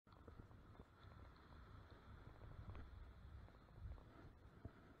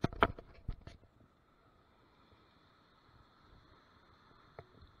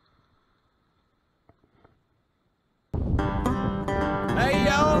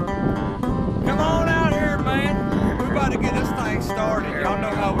Hello? Come on out here, man. We're about to get this thing started. Y'all know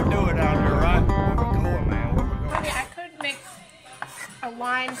how we do it out here, right? Where we're going, man. Where we're going. I mean, I could make a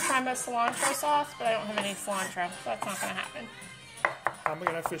lime crema cilantro sauce, but I don't have any cilantro, so that's not going to happen. I'm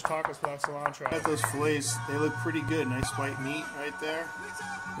gonna have fish tacos without cilantro. I got those fillets. They look pretty good. Nice white meat right there.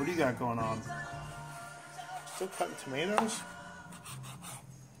 What do you got going on? Still cutting tomatoes?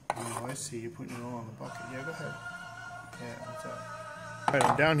 Oh, I see. You're putting it all in the bucket. Yeah, go ahead. Yeah, what's up? All right,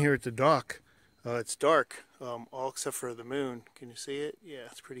 I'm down here at the dock. It's dark, all except for the moon. Can you see it? Yeah,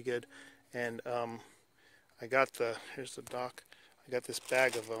 it's pretty good. And I got here's the dock. I got this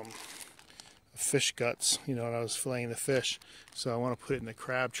bag of fish guts, you know, and I was filleting the fish, so I want to put it in the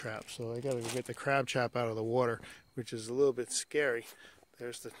crab trap. So I got to get the crab trap out of the water, which is a little bit scary.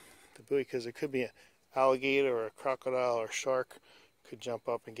 There's the buoy, because it could be an alligator or a crocodile or a shark could jump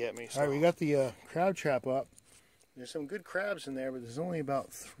up and get me. So. All right, we got the crab trap up. There's some good crabs in there, but there's only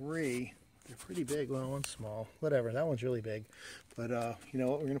about 3. They're pretty big. Well, one's small. Whatever, that one's really big. But you know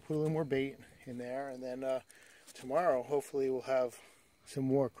what? We're going to put a little more bait in there, and then tomorrow, hopefully, we'll have some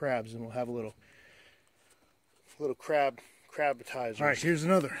more crabs, and we'll have a little crab appetizer. All right, here's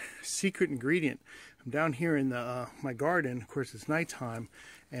another secret ingredient. I'm down here in the my garden. Of course, it's nighttime,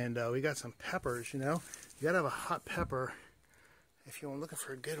 and we got some peppers. You know, you gotta have a hot pepper if you're looking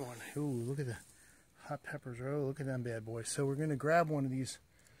for a good one. Ooh, look at the hot peppers. Oh, look at them bad boys. So we're gonna grab one of these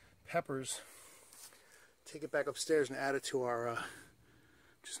peppers, take it back upstairs, and add it to our.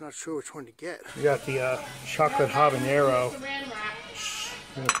 Just not sure which one to get. We got the chocolate habanero. I'm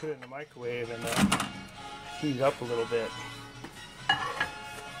gonna put it in the microwave and heat it up a little bit.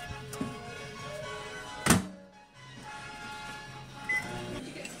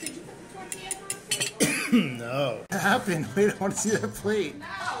 No. What happened? We don't want to see that plate. No.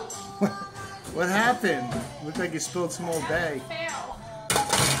 What happened? Looked like you spilled some Old Bay.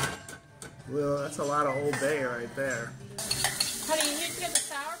 Well, that's a lot of Old Bay right there. Honey, you need to get the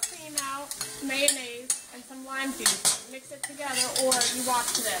sour cream out, mayonnaise, and some lime juice. Mix it together, or you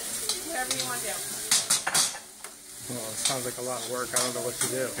watch this. Whatever you want to do. Well, it sounds like a lot of work. I don't know what to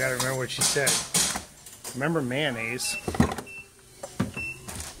do. You gotta remember what she said. Remember mayonnaise.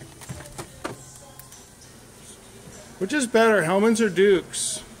 Which is better, Hellman's or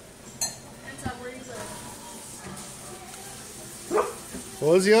Duke's? Depends on where you live.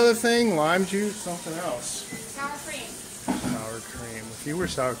 What was the other thing? Lime juice? Something else. Sour cream. Sour cream. If you were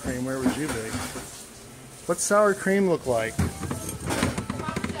sour cream, where would you be? What's sour cream look like?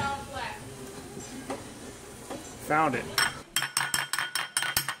 Found it.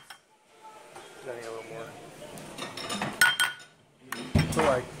 I need a little more. Put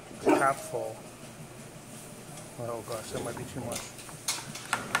like half full. Oh gosh, that might be too much.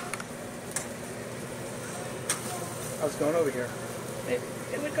 How's it going over here? It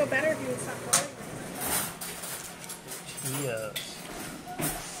would go better if you would stop boiling. Yes.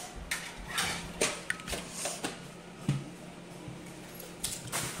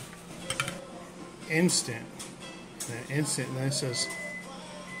 Instant. Instant, and then it says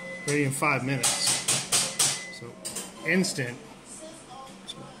ready in 5 minutes. So instant.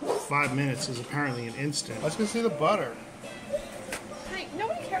 So 5 minutes is apparently an instant. Let's go see the butter. Honey,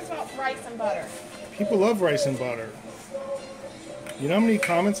 nobody cares about rice and butter. People love rice and butter. You know how many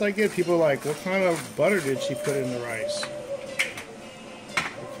comments I get? People are like, what kind of butter did she put in the rice?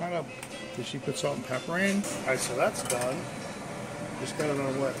 What kind of, did she put salt and pepper in? Alright, so that's done. Just got it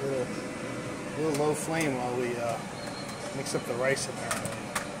on what, a little low flame while we mix up the rice apparently.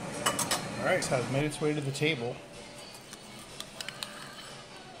 Alright, so it's made its way to the table.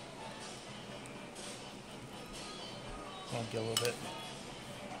 I'll get a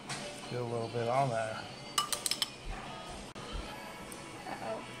little bit on there.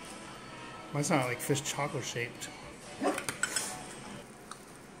 Mine's not like fish chocolate shaped. I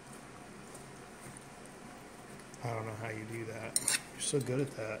don't know how you do that. You're so good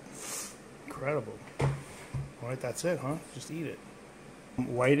at that. Incredible. Alright, that's it, huh? Just eat it.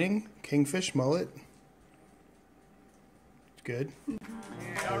 Whiting, kingfish, mullet. Good.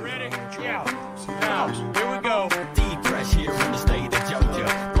 Y'all ready? Yeah. Now, here we go. Deep fresh here in the state.